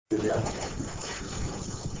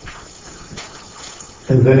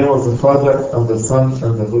In the name of the Father, and the Son,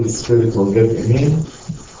 and the Holy Spirit, will get Amen.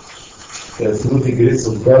 Through the grace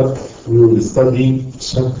of God, we will study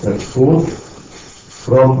chapter 4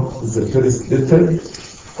 from the first letter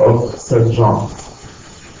of St. John.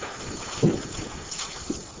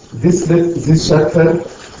 This chapter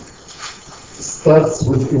starts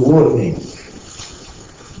with a warning.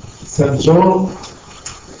 St. John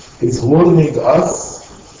is warning us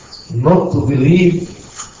not to believe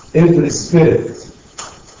every spirit,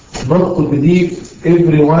 not to believe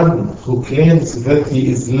everyone who claims that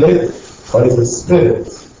he is led by the Spirit,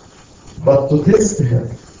 but to test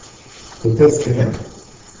him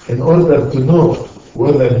in order to know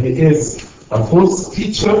whether he is a false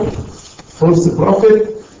teacher, false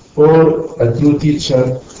prophet, or a true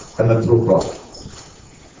teacher and a true prophet.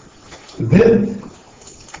 Then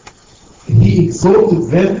he exhorted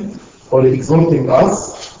them, or exhorting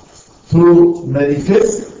us, to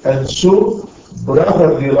manifest and show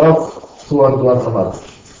brotherly love toward one another.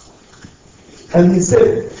 And he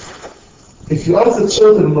said, if you are the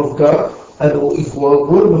children of God, and if we are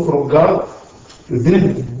born from God,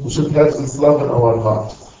 then we should have this love in our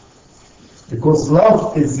heart. Because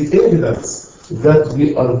love is the evidence that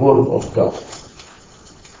we are born of God.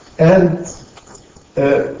 And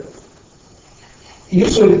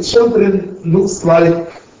usually children looks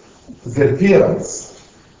like their parents.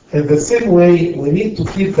 In the same way, we need to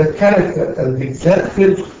keep the character and the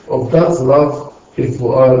example of God's love if we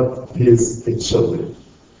are His children.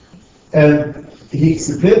 And He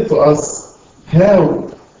explained to us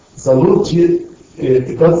how the Lord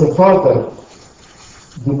God the Father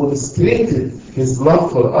demonstrated His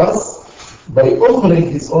love for us by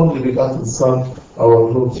offering His only begotten Son, our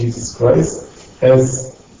Lord Jesus Christ,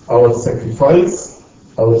 as our sacrifice,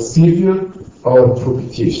 our Savior, our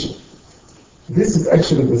propitiation. This is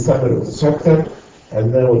actually the summary of the chapter,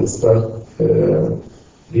 and now we'll start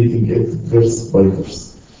reading it verse by verse.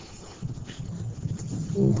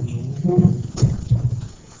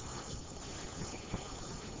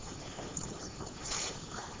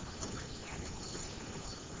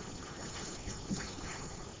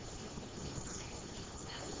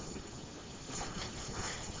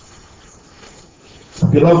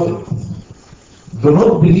 Beloved, do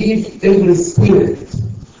not believe every spirit,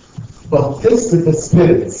 but test the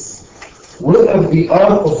spirits, whether they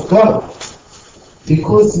are of God,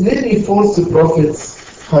 because many false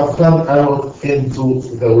prophets have come out into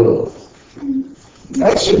the world.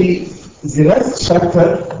 Actually, the last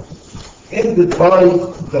chapter ended by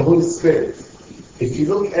the Holy Spirit. If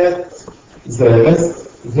you look at the last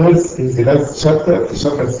verse in the last chapter,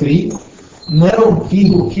 chapter 3, now he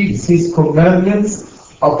who keeps his commandments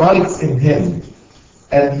abides in him,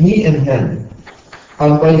 and he in him.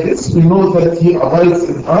 And by this we know that he abides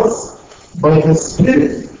in us by the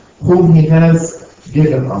Spirit whom he has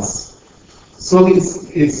given us. So he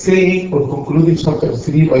is saying, or concluding chapter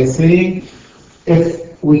 3 by saying,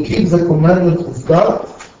 if we keep the commandment of God,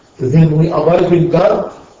 then we abide in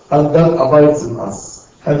God, and God abides in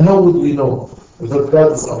us. And how would we know that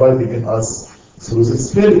God is abiding in us? Through the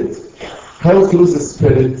Spirit. How through the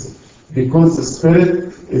Spirit? Because the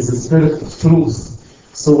Spirit is the Spirit of truth.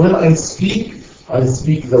 So when I speak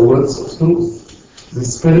the words of truth. The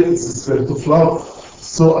Spirit is the Spirit of love.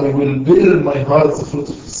 So I will bear in my heart the fruit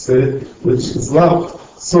of the Spirit, which is love.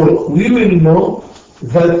 So we will know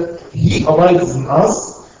that He abides in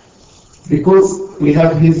us because we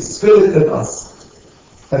have His Spirit in us.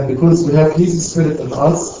 And because we have His Spirit in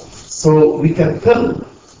us, so we can tell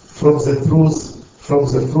from the truth, from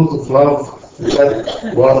the fruit of love,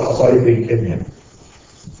 that we are abiding in Him.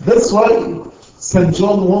 That's why St.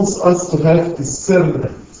 John wants us to have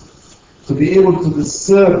discernment, to be able to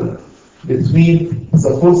discern between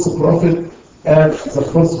the false prophet and the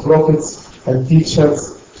false prophets and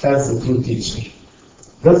teachers as the true teacher.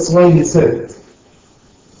 That's why he said,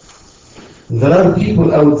 there are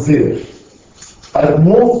people out there are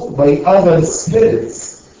moved by other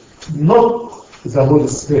spirits, not the Holy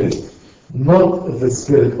Spirit, not the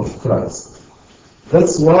Spirit of Christ.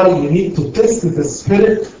 That's why you need to test the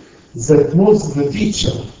Spirit that moves the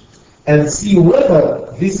teacher and see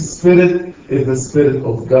whether this Spirit is the Spirit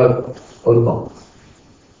of God or not.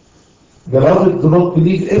 Beloved, do not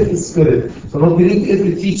believe every spirit, do not believe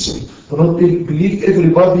every teacher, do not believe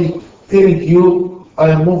everybody telling you,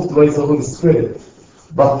 I am moved by the Holy Spirit.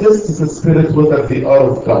 But test the Spirit whether they are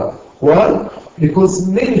of God. Why? Because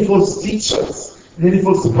many false teachers, many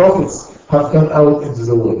false prophets have come out into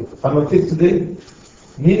the world. And until today,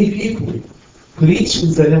 many people preach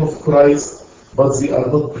in the name of Christ, but they are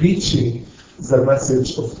not preaching the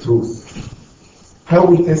message of truth. how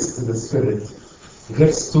we test the Spirit.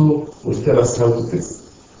 Verse 2 will tell us how to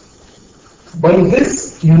test. By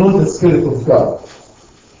this you know the Spirit of God.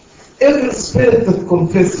 Every spirit that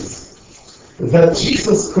confesses that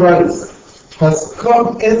Jesus Christ has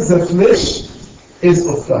come in the flesh is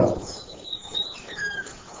of God.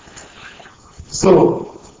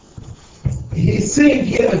 So, he's saying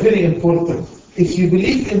here a very important, if you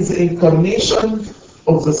believe in the incarnation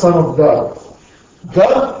of the Son of God,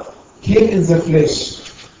 God came in the flesh,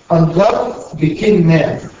 and God became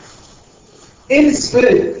man. Any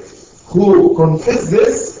spirit who confesses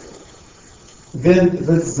this, then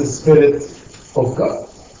that's the Spirit of God.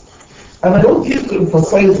 And I want here to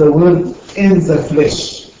emphasize the word in the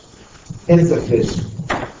flesh. In the flesh.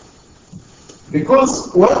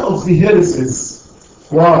 Because one of the heresies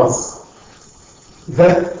was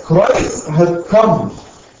that Christ had come,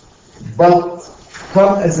 but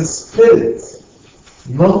come as a spirit,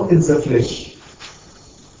 not in the flesh.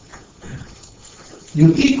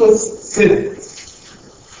 Eutychus said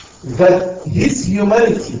that his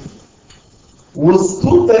humanity was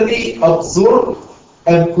totally absorbed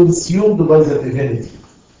and consumed by the divinity.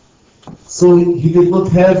 So he did not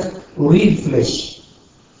have real flesh,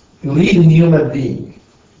 real human being.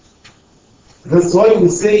 That's why we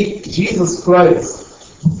say Jesus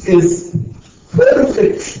Christ is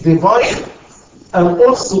perfect divine and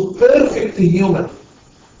also perfect human.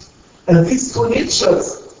 And these two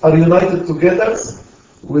natures are united together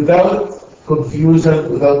without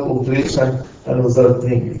confusion, without alteration, and without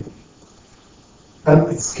mingling.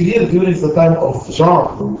 And it's clear during the time of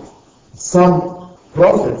John, some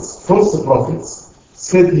prophets, false prophets,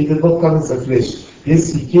 said he did not come in the flesh.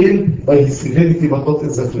 Yes, he came by his divinity, but not in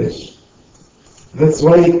the flesh. That's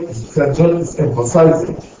why St. John is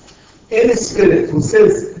emphasizing. Any spirit who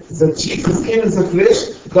says that Jesus came in the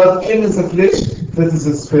flesh, God came in the flesh, that is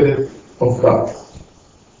the Spirit of God.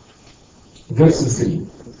 Verse 3.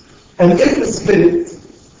 And every spirit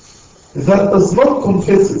that does not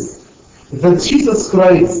confess that Jesus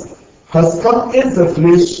Christ has come in the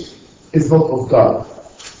flesh is not of God.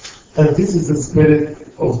 And this is the spirit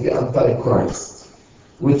of the Antichrist,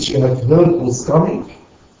 which you have heard was coming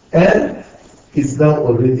and is now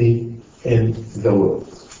already in the world.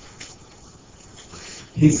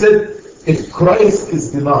 He said, if Christ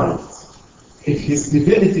is denied, if his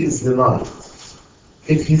divinity is denied,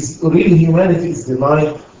 if his real humanity is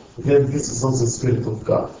denied, then this is not the Spirit of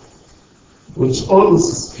God, which always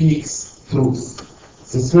speaks truth.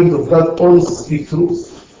 The Spirit of God always speaks truth.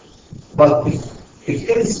 But if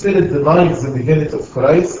any spirit denies the divinity of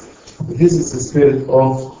Christ, this is the spirit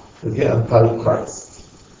of the Antichrist.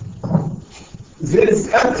 There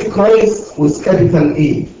is Antichrist with capital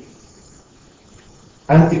A.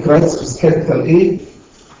 Antichrist with capital A.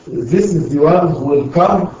 This is the one who will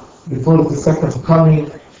come before the second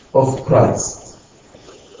coming of Christ.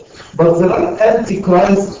 But there are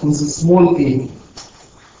Antichrist with a small a.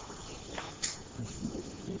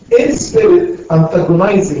 Any spirit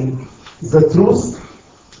antagonizing the truth,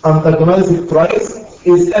 antagonizing Christ,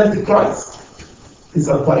 is Antichrist, is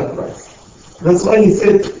Antichrist. That's why he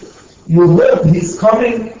said, you heard he's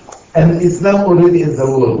coming and is now already in the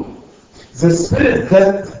world. The spirit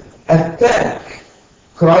that attack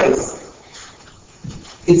Christ,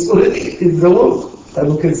 it's already in the world.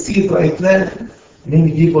 And we can see it right now.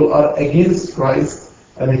 Many people are against Christ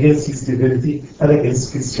and against his divinity and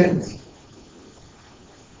against Christianity.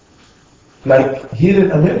 Like here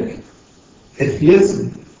in America,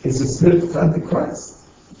 atheism is the spirit of Antichrist.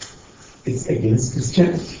 It's against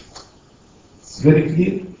Christianity. It's very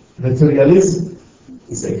clear. Materialism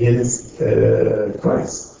is against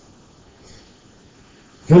Christ.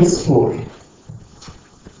 Verse 4.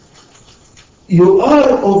 You are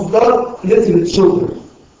of God little children,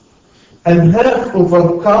 and have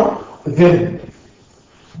overcome them.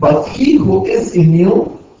 But he who is in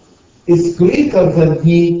you is greater than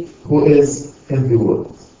he who is in the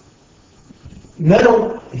world.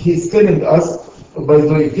 Now he's telling us, by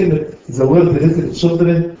the way, the word little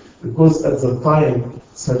children, because at the time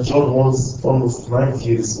St. John was almost 90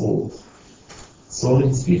 years old. So when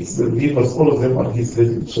he speaks to the believers, all of them are his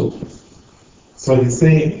little children. So he's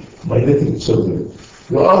saying, my little children,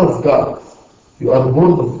 you are of God. You are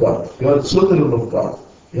born of God. You are children of God.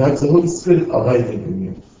 You have the Holy Spirit abiding in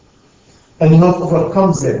you. And you have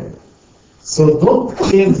overcome them. So don't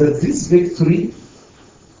claim that this victory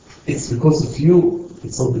is because of you.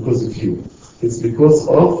 It's not because of you. It's because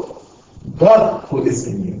of God who is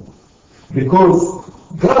in you. Because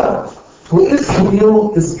God who is in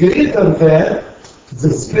you is greater than the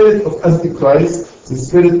spirit of Antichrist, the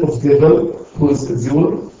spirit of devil who is in the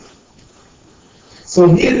world. So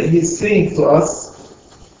here he is saying to us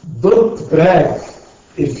Don't brag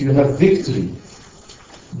if you have victory.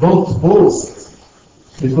 Don't boast,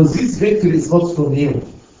 because this victory is not from you.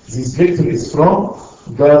 This victory is from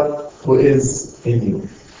God who is in you.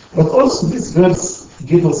 But also this verse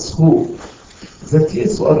gives us hope that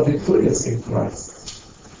yes, we are victorious in Christ.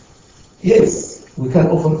 Yes, we can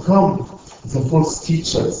overcome the false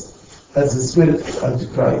teachers as the spirit of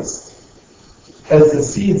Antichrist, as the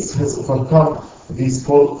seeds has overcome these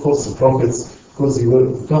false prophets because they were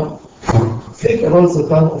of God. Think about the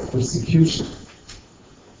time of persecution.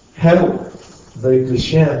 How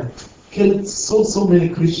Diocletian killed so many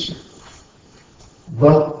Christians.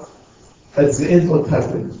 But at the end what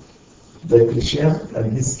happened? Diocletian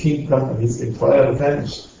and his kingdom and his empire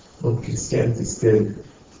vanished, but Christianity is still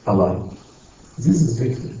alive. This is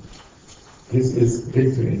victory. This is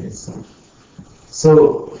victory in itself.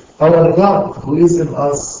 So our God who is in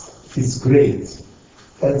us is great,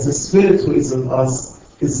 and the Spirit who is in us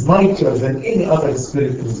is mightier than any other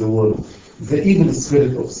spirit in the world. The evil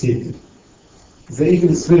spirit of Satan. The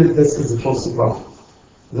evil spirit that is a false prophet.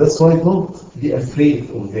 That's why don't be afraid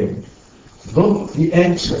of them. Don't be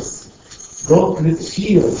anxious. Don't let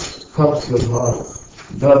fear come to your heart.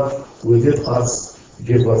 God within us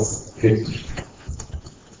give us victory.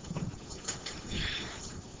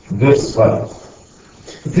 Verse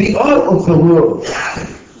 5. They are of the world.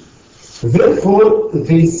 Therefore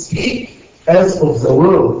they speak as of the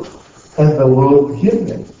world, and the world hear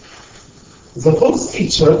them. The false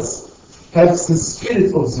teachers have the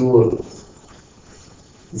spirit of the world,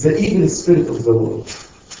 the evil spirit of the world.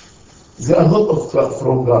 They are not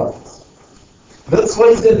from God. That's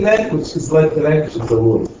why their language is like the language of the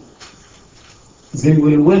world. They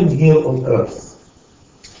will win here on earth.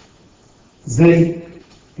 They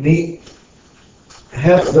may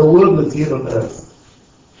have the world here on earth,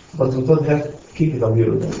 but we don't have kingdom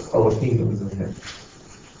here on earth. Our kingdom is in heaven.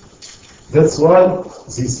 That's why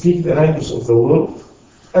they speak the language of the world,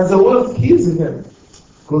 and the world hears them,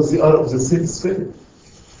 because they are of the same spirit.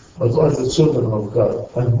 But we are the children of God,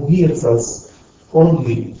 and who hears us?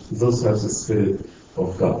 Only those who have the Spirit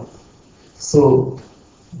of God. So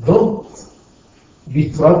don't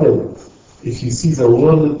be troubled if you see the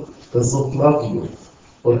world does not love you,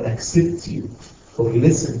 or accept you, or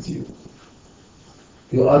listen to you.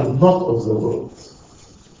 You are not of the world.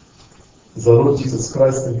 The Lord Jesus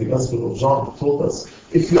Christ in the Gospel of John told us,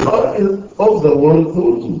 if you are of the world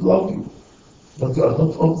will love you, but you are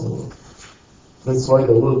not of the world. That's why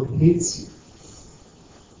the world hates you.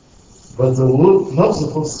 But the world loves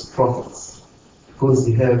the false prophets, because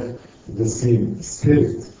they have the same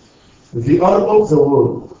spirit. They are of the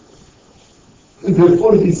world.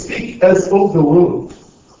 Therefore they speak as of the world,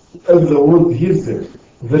 and the world hears them.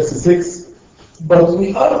 Verse 6, but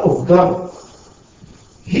we are of God.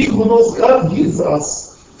 He who knows God hears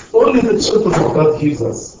us. Only the children of God hears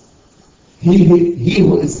us. He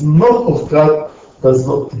who is not of God does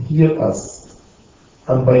not hear us.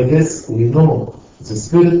 And by this we know the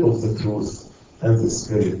spirit of the truth and the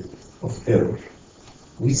spirit of error.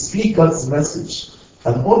 We speak God's message,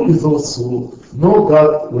 and only those who know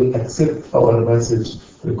God will accept our message,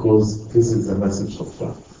 because this is the message of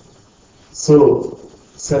God. So,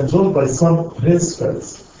 St. John, by some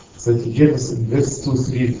principles that he gives in verse 2,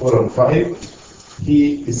 3, 4, and 5,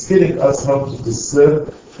 he is telling us how to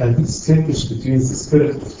discern and distinguish between the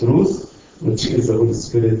spirit of truth, which is the Holy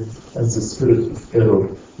Spirit, and the spirit of error,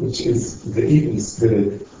 which is the evil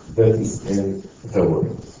spirit that is in the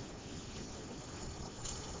world.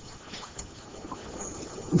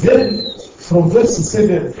 Then, from verse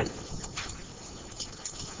 7,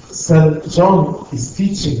 St. John is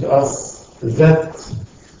teaching us that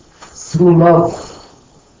through love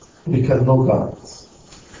we can know God.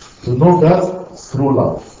 To know God through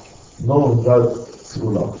love. Know God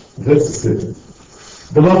through love. Verse 7.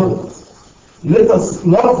 Beloved, let us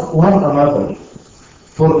love one another,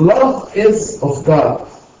 for love is of God,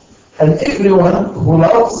 and everyone who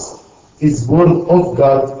loves is born of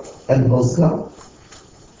God and knows God.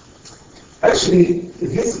 Actually,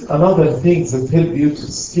 this is another thing that helps you to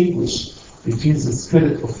distinguish between the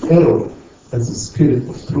spirit of error and the spirit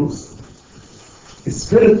of truth. The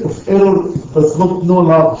spirit of error does not know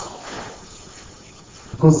love,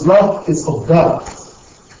 because love is of God.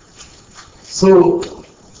 So,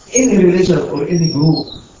 any religion or any group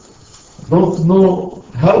don't know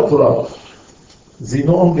how to love. They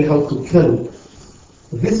know only how to kill.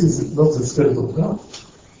 This is not the spirit of God.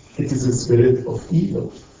 It is the spirit of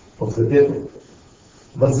evil, of the devil.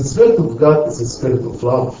 But the spirit of God is the spirit of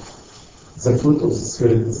love. The fruit of the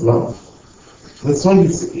spirit is love. That's why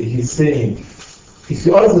he's saying, if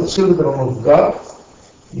you are the children of God,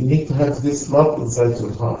 You need to have this love inside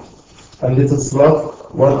your heart. And let us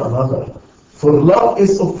love one another. For love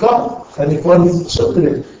is of God. And if one is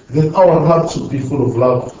children, then our heart should be full of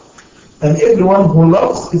love. And everyone who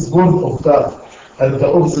loves is born of God. And the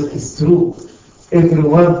opposite is true.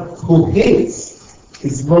 Everyone who hates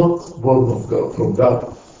is not born of God, from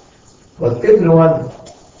God. But everyone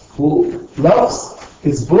who loves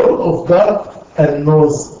is born of God and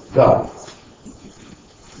knows God.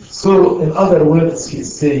 So, in other words, he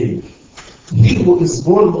is saying, he who is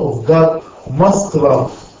born of God must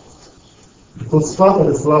love. Because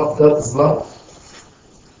Father is love, God is love.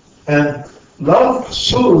 And love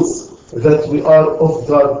shows that we are of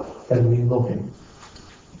God and we know Him.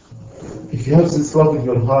 If you have this love in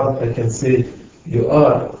your heart, I can say you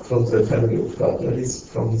are from the family of God, that is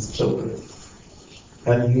from His children.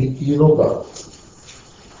 And you know God.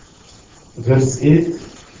 Verse 8,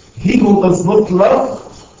 he who does not love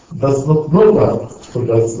does not know God, for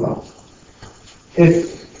God is love.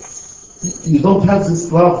 If you don't have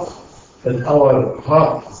this love in our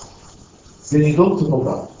hearts, then you don't know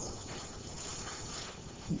God.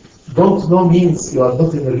 Don't know means you are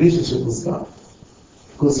not in a relationship with God.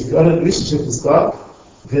 Because if you are in a relationship with God,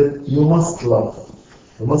 then you must love.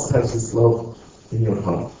 You must have this love in your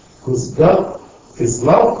heart. Because God is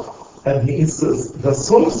love, and He is the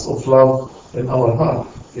source of love in our heart.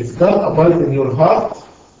 If God abides in your heart,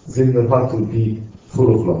 then your heart will be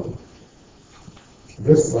full of love.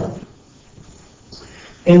 Verse 9.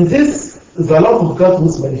 In this, the love of God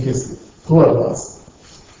was manifested toward us,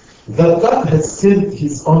 that God has sent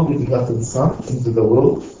His only begotten Son into the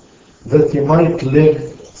world, that He might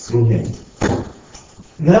live through Him.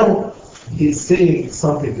 Now, He is saying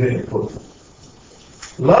something very important.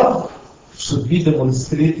 Love should be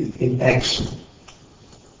demonstrated in action.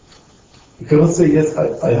 You cannot say, yes,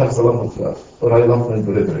 I have the love of God, or I love my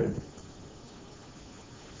brethren.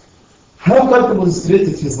 How God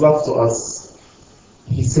demonstrated His love to us?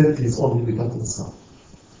 He sent His only begotten Son.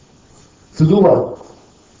 To do what?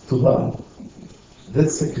 To die.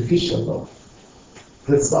 That's sacrificial love.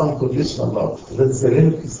 That's unconditional love. That's the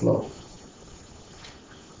limitless love.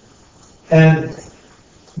 And,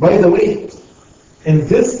 by the way, in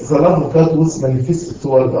this, the love of God was manifested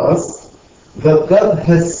toward us, that God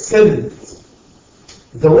has sent.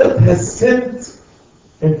 The word has sent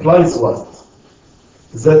implies what?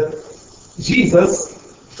 That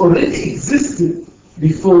Jesus already existed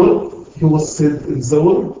before He was sent in the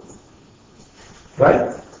world.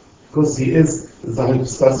 Right? Because He is the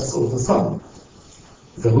hypostasis of the Son,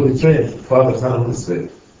 the Holy Trinity, Father, Son, and Holy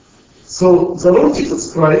Spirit. So the Lord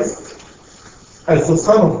Jesus Christ, as the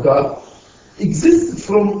Son of God, existed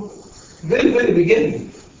from very, very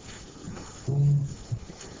beginning.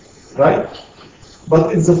 Right?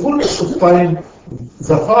 But in the fullness of time,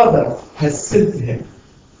 the Father has sent Him.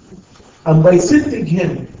 And by sending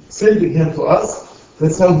Him to us,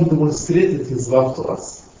 that's how He demonstrated His love to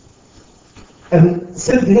us. And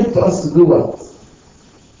sent Him to us to do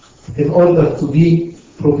what? In order to be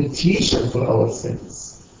propitiation for our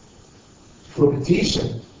sins.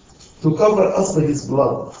 Propitiation. To cover us by His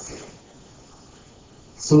blood.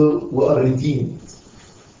 So we are redeemed.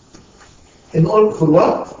 In order for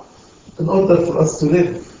what? In order for us to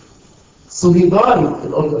live. So He died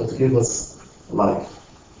in order to give us life.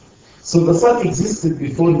 So the Son existed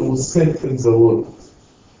before He was sent in the world.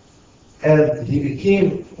 And He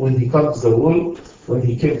became, when He came to the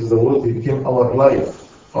world, He became our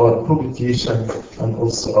life, our propitiation, and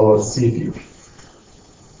also our Savior.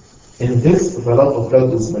 In this, the love of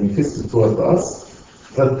God was manifested toward us,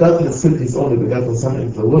 that God has sent His only begotten Son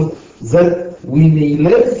into the world, that we may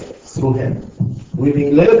live through Him. We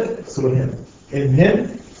may live through Him. In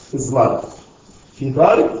Him is life. He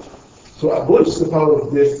died to abolish the power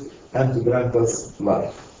of death and to grant us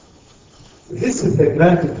life. This is the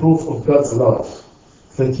granted proof of God's love,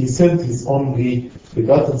 that He sent His only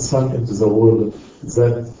begotten Son into the world,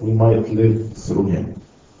 that we might live through Him.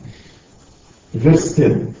 Verse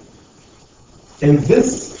 10. In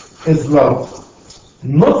this is love,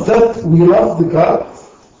 not that we loved God,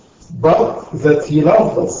 but that He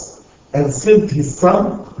loved us and sent His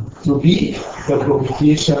Son to be the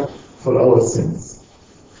propitiation for our sins.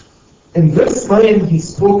 In verse 9, He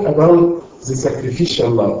spoke about the sacrificial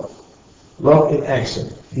love in action.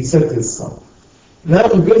 He sent His Son. Now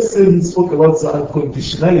in verse 10, He spoke about the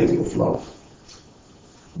unconditionality of love.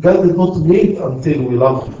 God did not wait until we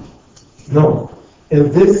love Him. No.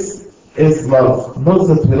 In this is love. Not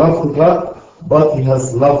that we loved God, but He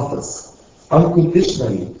has loved us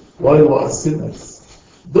unconditionally while we are sinners.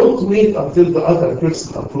 Don't wait until the other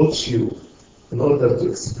person approaches you in order to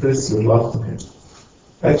express your love to him.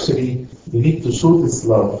 Actually, we need to show this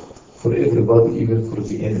love for everybody, even for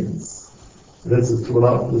the enemies. That's the true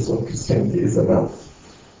love. That's what Christianity is about.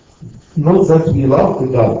 Not that we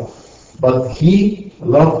loved God, but He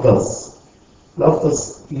loved us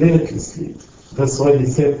limitlessly. That's why He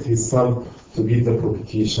sent His Son to be the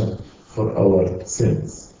propitiation for our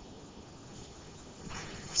sins.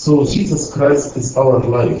 So Jesus Christ is our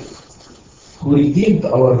life, who redeemed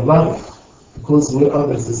our life because we're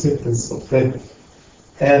under the sentence of death.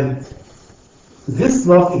 And this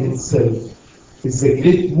love in itself is a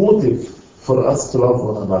great motive for us to love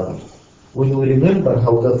one another. When we remember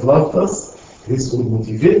how God loved us, this will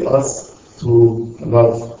motivate us to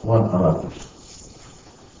love one another.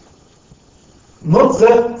 Not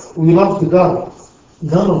that we loved God.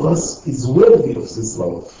 None of us is worthy of this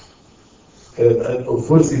love, and of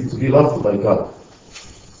worthy to be loved by God.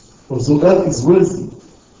 Although God is worthy,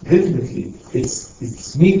 definitely,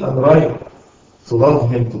 it's meet and right to love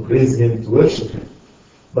Him, to praise Him, to worship Him.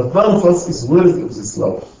 But none of us is worthy of this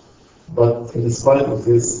love. But in spite of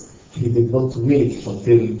this, He did not wait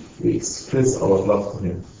until we express our love to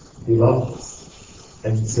Him. He loved us,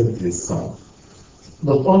 and He sent His Son.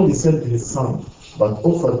 Not only sent His Son, but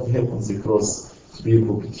offered Him on the cross to be a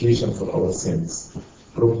propitiation for our sins.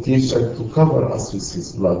 Propitiation to cover us with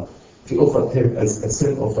His blood. He offered Him as a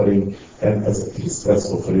sin offering and as a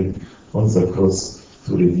trespass offering on the cross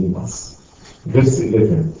to redeem us. Verse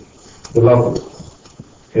 11, Beloved,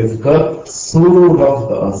 if God so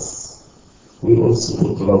loved us, we also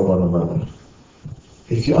ought to love one another.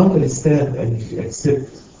 If you understand and if you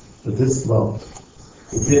accept this love,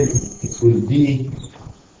 then it will be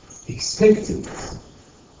expected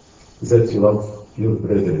that you love your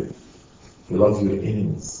brethren, you love your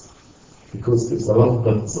enemies. Because if the love of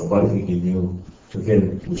God is abiding in you,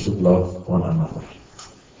 then we should love one another.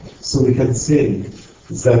 So we can say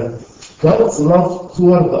that God's love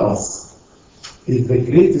toward us is the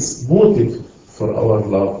greatest motive for our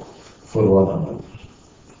love for one another.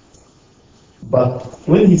 But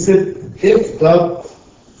when He said, if God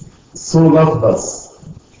so loved us,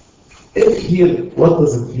 if here, what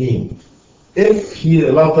does it mean? If He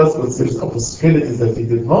loved us, but there's a possibility that He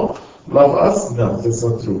did not love us? No, that's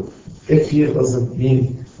not true. If here doesn't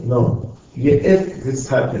mean no. Yet if this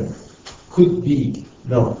happened, could be,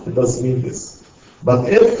 no, it doesn't mean this. But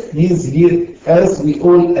if means here, as we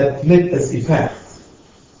all admit as a fact,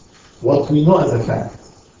 what we know as a fact.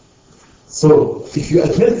 So, if you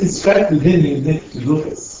admit this fact, then you need to do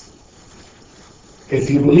this. If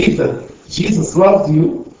you believe that Jesus loved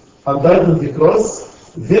you and died on the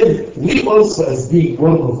cross, then we also, as being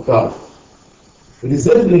born of God,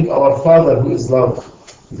 resembling our Father who is love,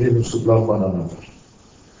 then we should love one another.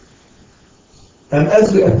 And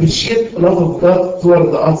as we appreciate the love of God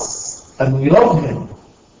toward us, and we love Him,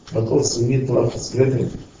 but also we need to love His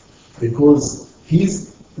brethren, because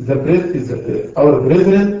He's our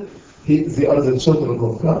brethren, they are the children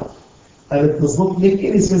of God. And it does not make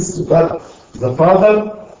any sense to God, the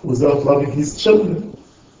Father, without loving His children.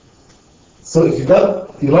 So if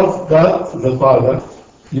you love God, the Father,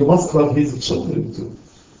 you must love His children too.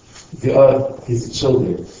 They are His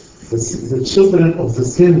children. The children of the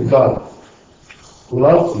same God who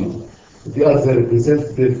loves you. They are the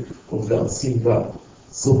representative of the unseen God.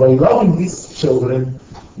 So by loving these children,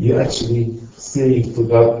 you actually say to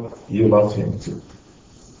God, you love Him too.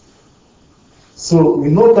 So we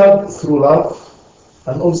know God through love,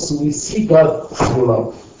 and also we see God through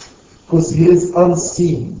love, because He is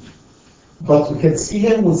unseen. But we can see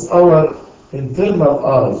Him with our internal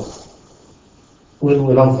eyes when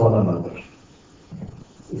we love one another.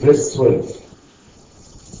 Verse 12.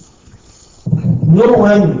 No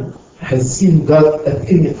one has seen God at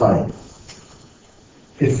any time.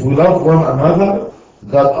 If we love one another,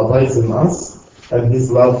 God abides in us, and His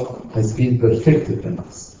love has been perfected in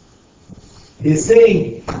us. He's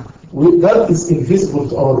saying, God is invisible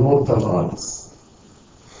to our mortal eyes.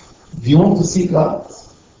 Do you want to see God?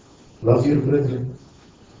 Love your brethren.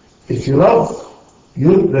 If you love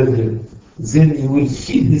your brethren, then you will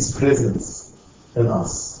feel His presence in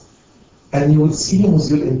us. And you will see Him with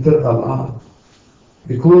your internal eye.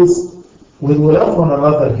 Because when we love one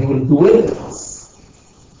another, He will dwell in us.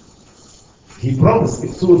 He promised,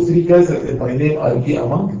 if 2 or 3 gather in my name, I will be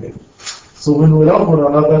among them. So when we love one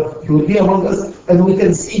another, He will be among us, and we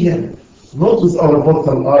can see Him, not with our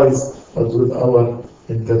mortal eyes, but with our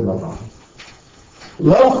internal eye.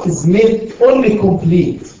 Love is made only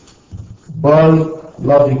complete by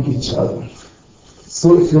loving each other.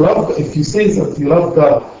 So if you say that you love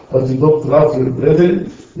God, but you don't love your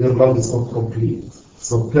brethren, your love is not complete.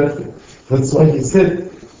 It's not perfect. That's why He said,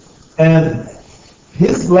 and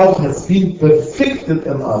His love has been perfected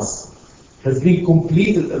in us, has been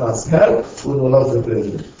completed in us. How? When we love the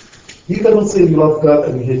brethren. You cannot say you love God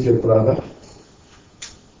and you hate your brother.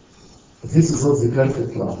 This is not the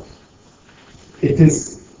perfect love.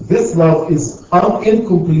 This love is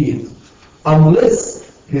incomplete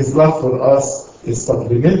unless His love for us is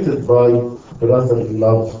supplemented by brotherly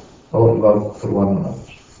love or love for one another.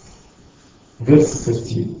 Verse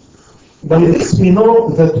 13. By this we know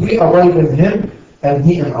that we abide in Him and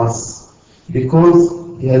He in us,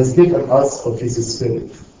 because He has given us of His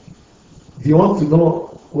Spirit. Do you want to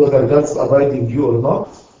know whether God's abiding in you or not?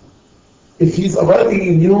 If He's abiding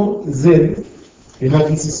in you, then you have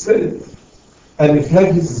His Spirit. And if you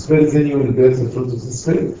have His Spirit, then you will bear the fruit of the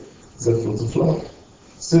Spirit, the fruit of love.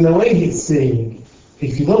 So in a way He's saying,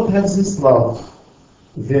 if you don't have this love,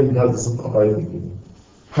 then God isn't abiding in you.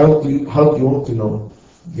 How do you want to know?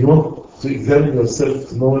 Do you want to examine yourself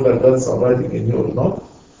to know whether God's abiding in you or not?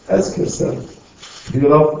 Ask yourself, do you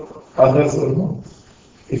love others or not?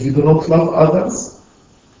 If you do not love others,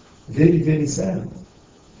 very, very sad.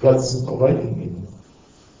 God isn't abiding in you.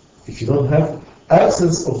 If you don't have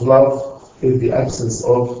absence of love, is the absence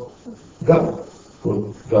of God.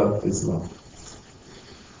 For God is love.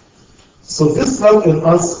 So this love in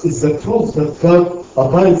us is the proof that God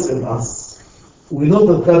abides in us. We know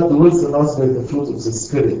that God dwells in us by the fruit of the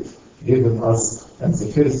Spirit given us, and the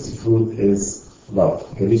first fruit is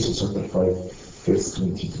love. Galatians chapter 5, verse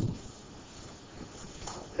 22.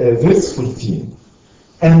 Verse 14.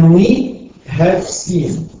 And we have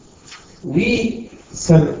seen.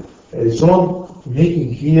 John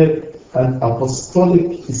making here an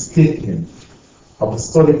apostolic statement,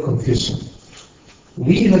 apostolic confession.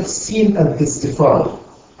 We have seen and testified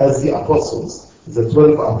as the apostles, the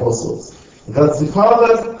 12 apostles, that the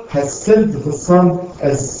Father has sent the Son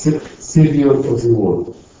as Savior of the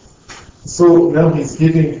world. So now he's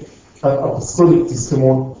giving an apostolic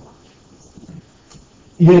testimony.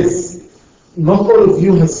 Yes, not all of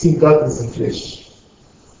you have seen God in the flesh,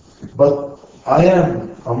 but I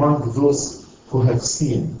am among those who have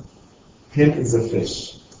seen Him in the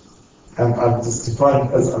flesh. And I'm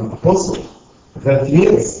testifying as an apostle that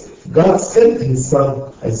yes, God sent His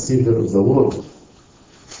Son as Savior of the world.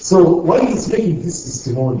 So why He's making this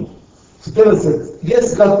testimony? To tell us that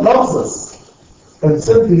yes, God loves us and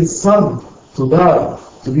sent His Son to die,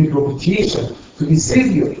 to be propitiation, to be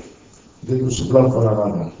Savior. Then we should love one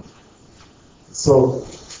another. So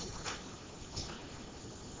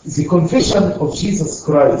the confession of Jesus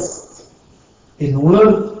Christ in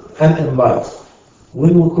word and in life,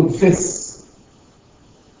 when we confess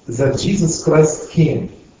that Jesus Christ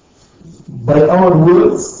came by our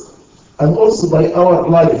words and also by our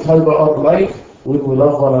life, how by our life when we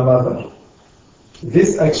love one another,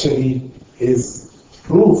 this actually is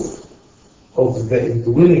proof of the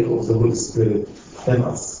indwelling of the Holy Spirit in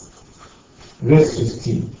us. Verse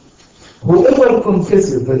 15. Whoever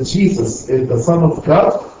confesses that Jesus is the Son of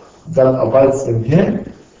God, that abides in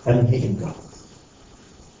Him and He in God.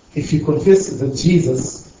 If you confess that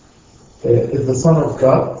Jesus is the Son of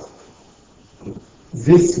God,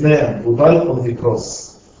 this man who died on the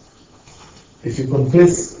cross, if you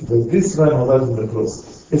confess that this man who died on the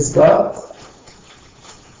cross is God,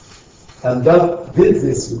 and God did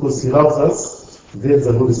this because He loves us, then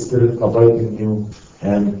the Holy Spirit abides in you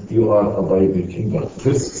and you are abiding in God.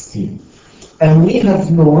 Verse 16. And we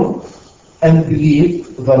have known and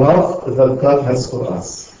believed the love that God has for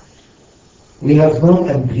us. We have known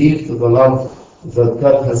and believed the love that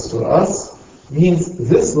God has for us means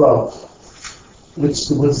this love which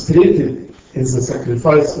demonstrated in the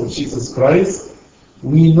sacrifice of Jesus Christ,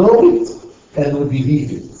 we know it and we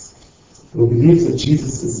believe it. We believe that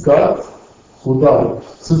Jesus is God who died.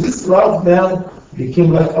 So this love now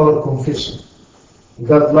became like our confession.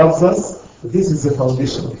 God loves us. This is the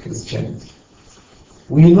foundation of Christianity.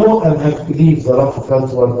 We know and have believed the love of God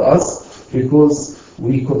toward us because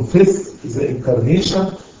we confess the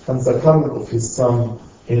incarnation and the coming of His Son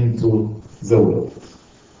into the world.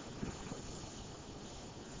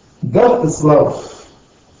 God is love,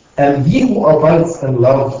 and he who abides in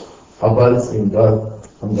love abides in God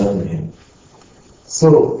and God in him.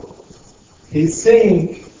 So he's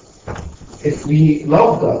saying, if we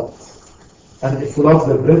love God and if we love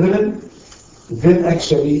the brethren, then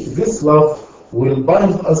actually this love will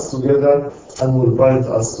bind us together and will bind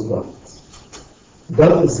us to God.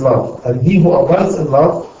 God is love, and he who abides in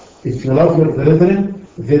love, if you love your brethren,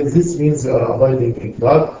 then this means you are abiding in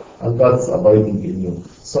God and God is abiding in you.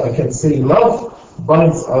 So I can say love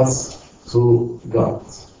binds us to God.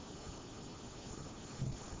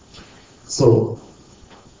 So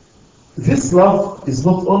this love is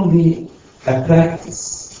not only a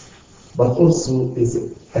practice, but also is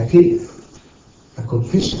a faith, a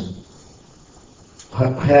confession.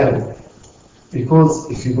 How? Because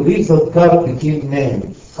if you believe that God became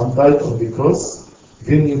man and died on the cross,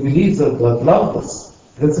 then you believe that God loved us.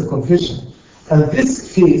 That's a confession. And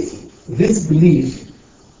this faith, this belief,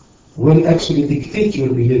 will actually dictate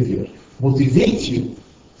your behavior, motivate you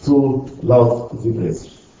to love the brethren.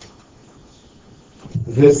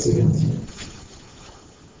 Verse 17.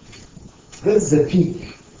 That's the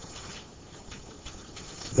peak,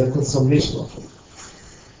 the consummation of it.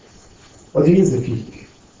 What is the peak?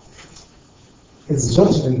 It's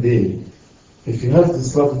judgment day. If you have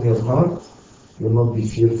this love in your heart, you will not be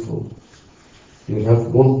fearful. You will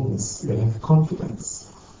have boldness. You will have confidence.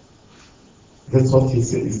 That's what he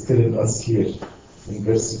is telling us here in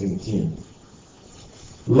verse 17.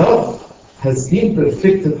 Love has been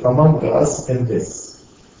perfected among us in this,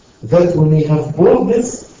 that we may have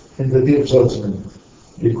boldness in the day of judgment,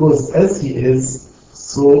 because as he is,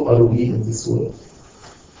 so are we in this world.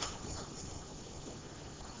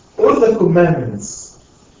 All the commandments,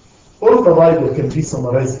 all the Bible can be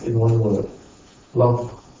summarized in one word: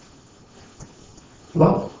 love.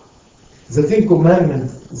 Love. The 10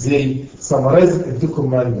 commandments, they summarize it in 2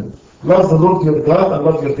 commandments. Love the Lord your God and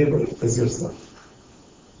love your neighbor as yourself.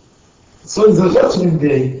 So in the judgment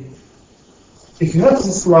day, if you have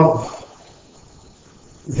this love,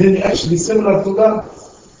 then you're actually similar to God.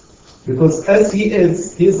 Because as He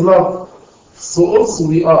is love, so also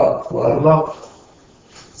we are loved.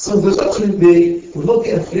 So in the judgment day, we'll not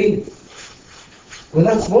be afraid. We'll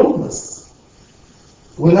have boldness.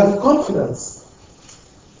 We'll have confidence.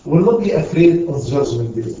 We'll not be afraid of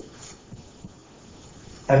judgment day.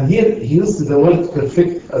 And here he used the word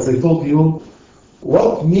perfect, as I told you.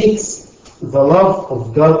 What makes the love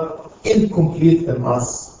of God incomplete in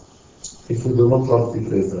us if we do not love the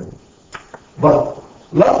brethren? But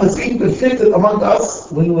love has been perfected among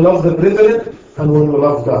us when we love the brethren and when we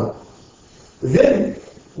love God. Then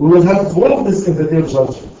we will have boldness in the day of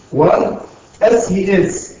judgment. Why? As He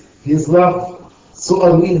is love, so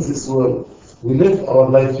are we in this world. We live our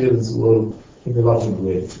life here in this world in a loving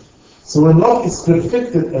way. So when love is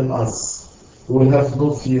perfected in us, we will have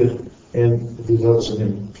no fear in the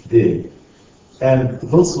judgment day. And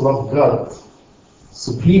those who love God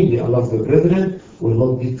supremely and love the brethren will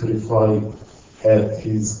not be terrified at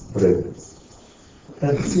His presence.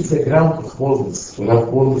 And this is a ground of boldness. We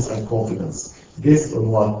have boldness and confidence. Based on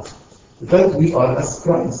what? That we are as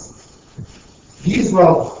Christ. He is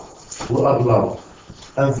love. We are love.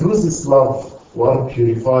 And through this love, we are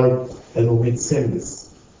purified and we made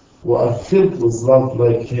sinless. We are filled with love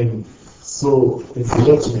like Him. So in the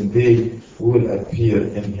judgment day, we will appear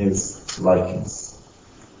in His likeness.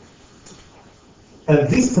 And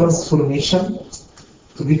this transformation,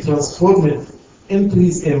 to be transformed into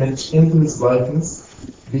His image, into His likeness,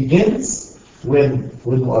 begins when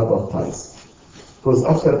we are baptized. Because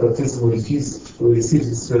after baptism, we receive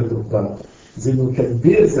the Spirit of God. Then we can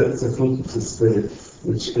bear the fruit of the Spirit,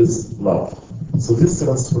 which is love. So this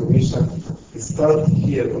transformation starts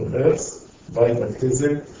here on earth by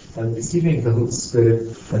baptism and receiving the Holy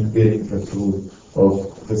Spirit and bearing the fruit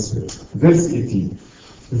of the Spirit. Verse 18.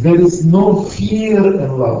 There is no fear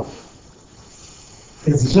in love.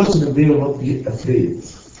 In the judgment day, you will not be afraid.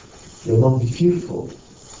 You will not be fearful.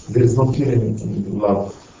 There is no fear in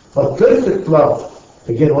love. But perfect love,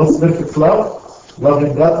 again, what's perfect love?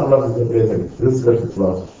 Loving God and loving the brethren. This is perfect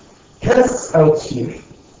love. Casts out fear.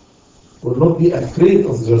 Will not be afraid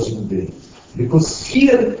of the judgment day. Because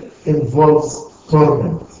fear involves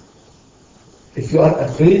torment. If you are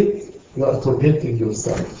afraid, you are tormenting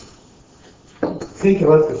yourself. Think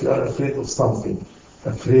about if you are afraid of something.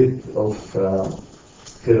 Afraid of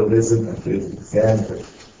terrorism, afraid of exam,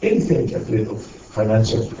 anything, afraid of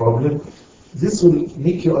financial problem. This will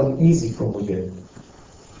make you uneasy from within.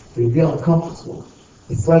 You'll be uncomfortable.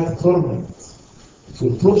 It's like torment. It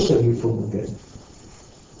will torture you from within.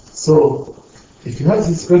 So, if you have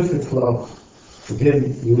this perfect love,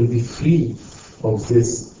 then you will be free of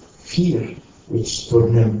this fear which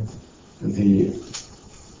torment the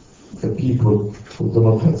people who do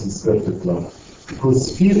not have this perfect love.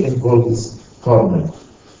 Because fear involves torment.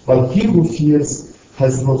 But he who fears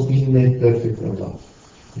has not been made perfect in love.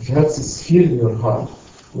 If you have this fear in your heart,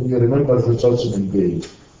 when you remember the judgment day,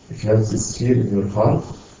 if you have this fear in your heart,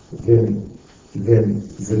 then there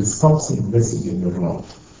is something missing in your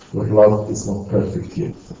love. Your love is not perfect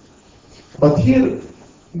yet. But here,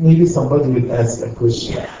 maybe somebody will ask a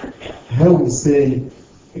question. How we say,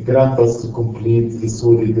 grant us to complete this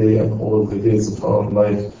holy day and all the days of our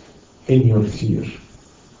life in your fear.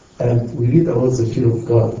 And we read about the fear of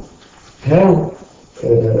God. how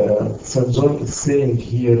St. John is saying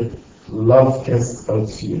here, love casts out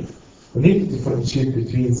fear. We need to differentiate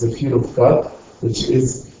between the fear of God, which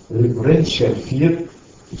is reverential fear,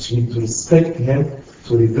 which means to respect Him,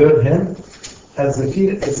 to revere Him, and the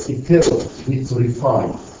fear is eternal, to be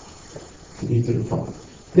terrified. To be terrified.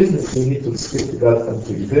 Definitely we need to respect God and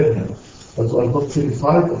to revere Him, but we are not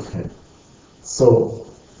terrified of Him. So,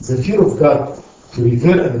 the fear of God, to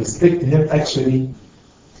revere and respect Him, actually,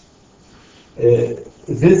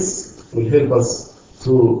 this will help us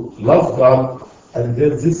to love God, and then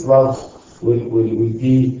this love will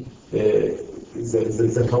be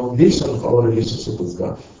the foundation of our relationship with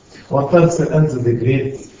God. One time St. Andrew the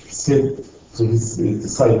Great said to his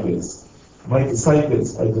disciples, "My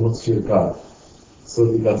disciples, I do not fear God."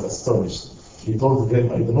 So they got astonished. He told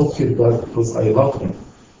them, "I do not fear God because I love Him,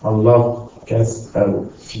 and love casts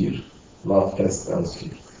out fear." Love casts out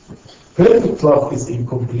fear. Perfect love is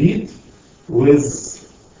incomplete when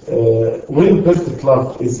perfect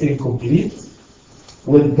love is incomplete.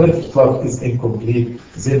 When perfect love is incomplete,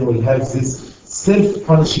 then we'll have this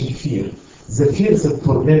self-punishing fear, the fear that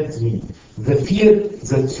torments me, the fear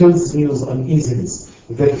that fills me with uneasiness,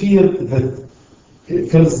 the fear that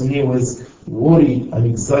fills me with worry and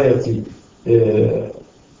anxiety,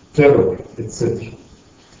 terror, etc.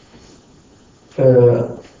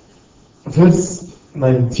 Verse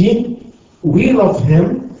 19, we love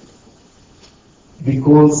Him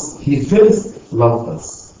because He first loved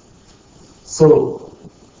us. So,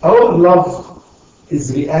 our love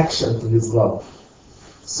is reaction to His love.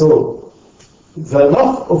 So, the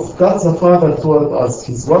love of God the Father toward us,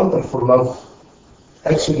 His wonderful love,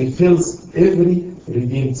 actually fills every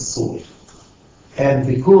redeemed soul. And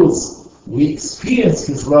because we experience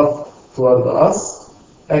His love toward us,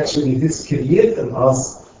 actually this creates in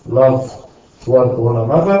us love toward one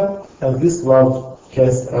another, and this love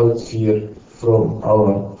casts out fear from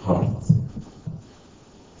our heart.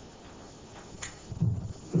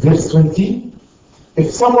 Verse 20,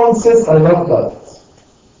 if someone says, I love God,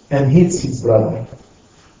 and hates his brother,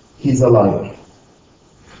 he's a liar.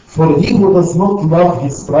 For he who does not love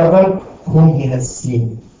his brother whom he has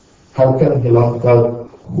seen, how can he love God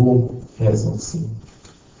whom he has not seen?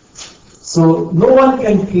 So no one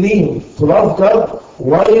can claim to love God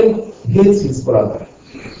while hates his brother.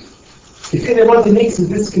 If anybody makes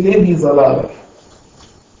this claim, he's a liar.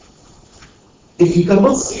 If you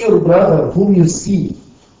cannot see your brother whom you see,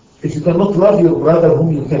 if you cannot love your brother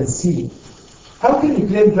whom you can see, how can you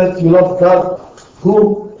claim that you love God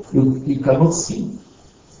whom you cannot see?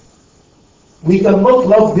 We cannot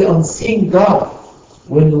love the unseen God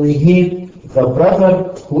when we hate the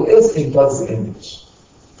brother who is in God's image,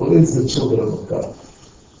 who is the children of God.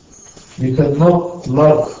 We cannot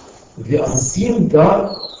love the unseen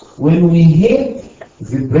God when we hate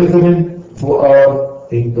the brethren who are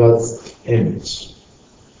in God's image.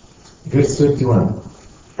 Verse 21.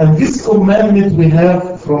 And this commandment we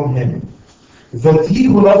have from Him, that he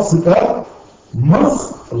who loves God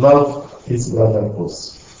must love his brother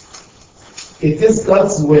also. It is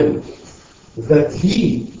God's will that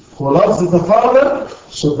he who loves the Father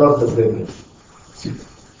should love the brethren.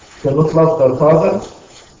 Cannot love the Father.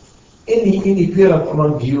 Any parent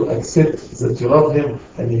among you accept that you love him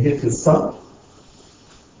and you hate his son?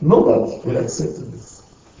 Nobody will accept this.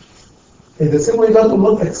 In the same way, God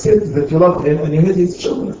will not accept that you love him and you hate his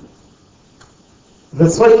children.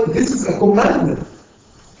 That's why this is a commandment.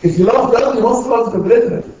 If you love God, you must love the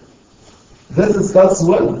brethren. That is God's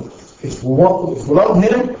will. If we love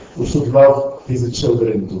Him, we should love His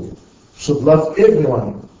children too. Should love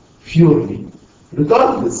everyone purely,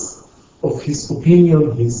 regardless of his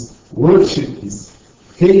opinion, his worship, his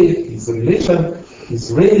faith, his religion,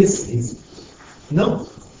 his race. No.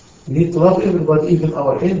 We need to love everybody, even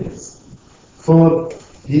our enemies. For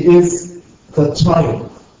he is the child,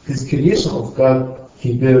 his creation of God.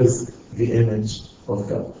 He bears the image of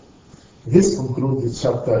God. This concludes the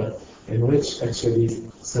chapter in which actually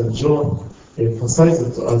St. John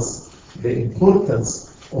emphasizes to us the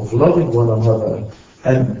importance of loving one another.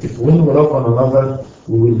 And if when we love one another,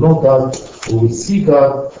 we will know God, we will see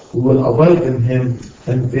God, we will abide in Him,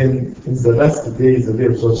 and then in the last day, the day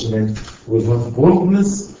of judgment, we will have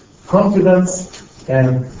boldness, confidence,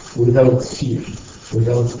 and without fear,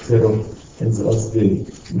 without terror in the last day.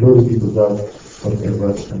 Glory be to God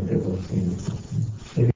forever and ever. Amen.